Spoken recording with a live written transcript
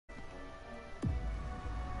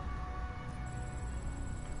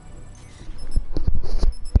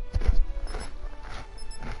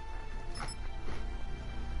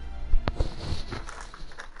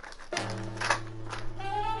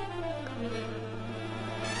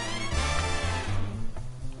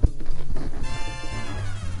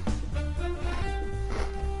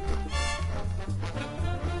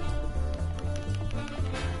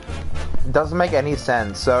doesn't make any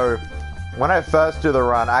sense. So when I first do the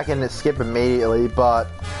run, I can skip immediately, but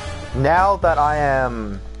now that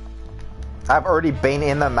I've already been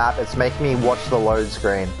in the map, it's making me watch the load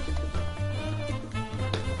screen.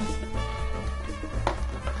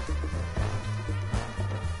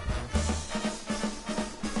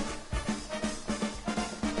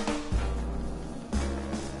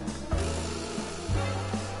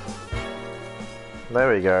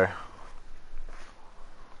 There we go.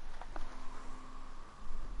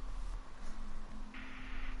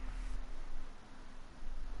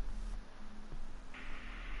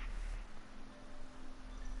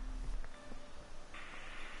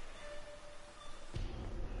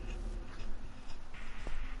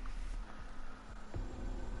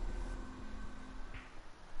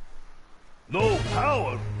 No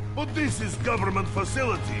power, but this is government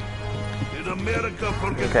facility. Did America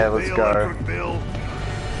forget okay, to let's pay go. electric bill?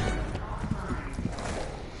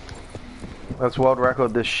 Let's world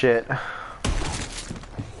record this shit.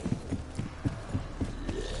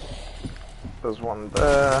 There's one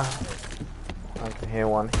there.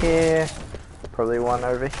 One here. Probably one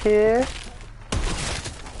over here.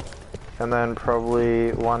 And then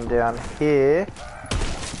probably one down here.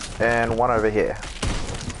 And one over here.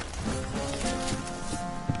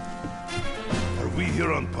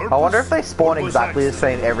 Here on purpose, I wonder if they spawn exactly the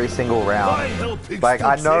same every single round. Like,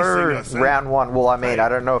 I know round one, well, I mean, I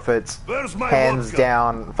don't know if it's hands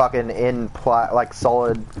down fucking like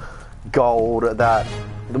solid gold that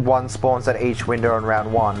one spawns at each window in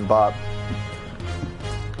round one, but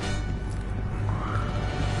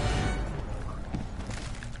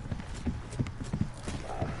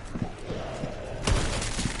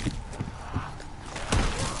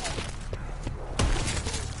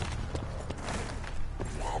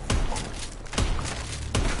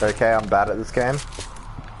okay, I'm bad at this game.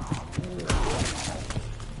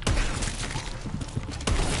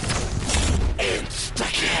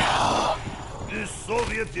 Insta-kill! This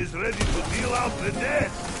Soviet is ready to deal out the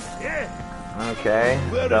debt. Yeah. Okay,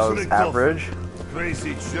 that was average.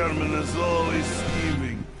 Crazy German is always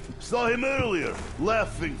scheming. Saw him earlier,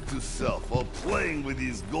 laughing to self while playing with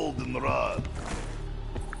his golden rod.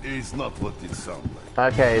 It's not what it sounds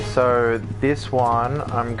like. Okay, so this one,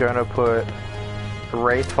 I'm gonna put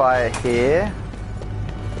Wraithfire here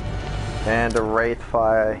and a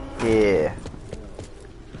Wraithfire here.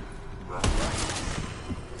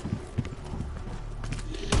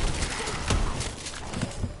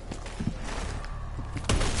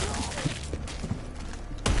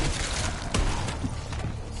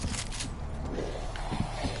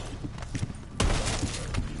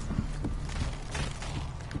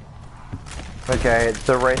 Okay,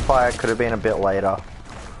 the Wraithfire could have been a bit later.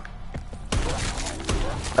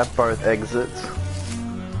 At both exits.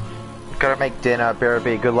 Gotta make dinner,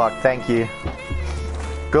 BRB, good luck, thank you.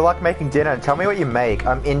 Good luck making dinner, tell me what you make.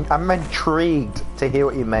 I'm intrigued to hear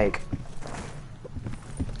what you make.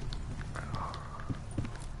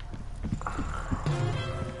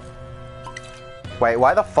 Wait,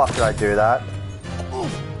 why the fuck did I do that?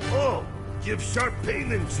 Oh, give sharp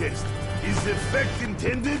pain in chest. Is the effect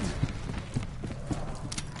intended?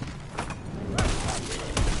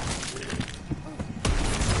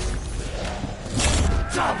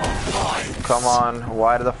 Come on,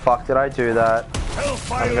 why the fuck did I do that?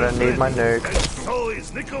 I'm gonna need my nuke. And so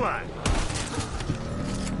is Nikolai.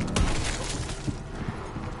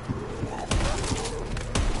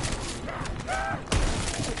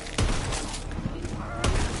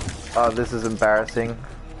 Oh, this is embarrassing.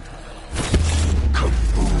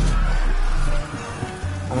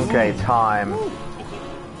 Okay, time.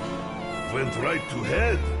 Went right to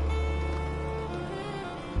head.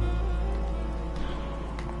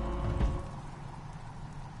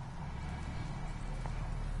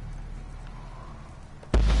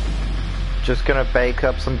 Just gonna bake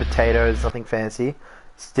up some potatoes, nothing fancy.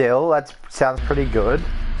 Still, that sounds pretty good.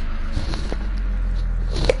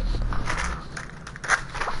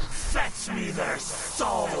 Fetch me their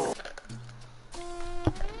soul.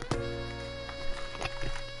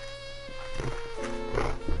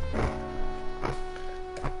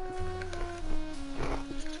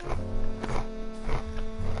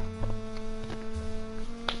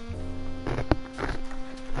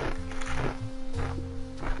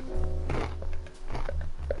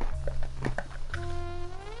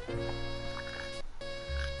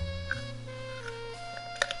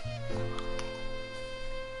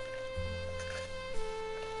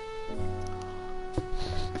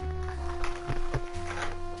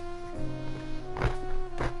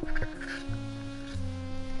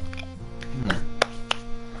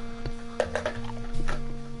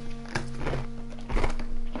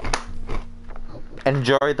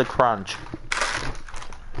 enjoy the crunch.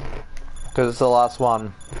 Because it's the last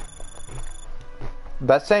one.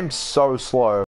 That seems so slow.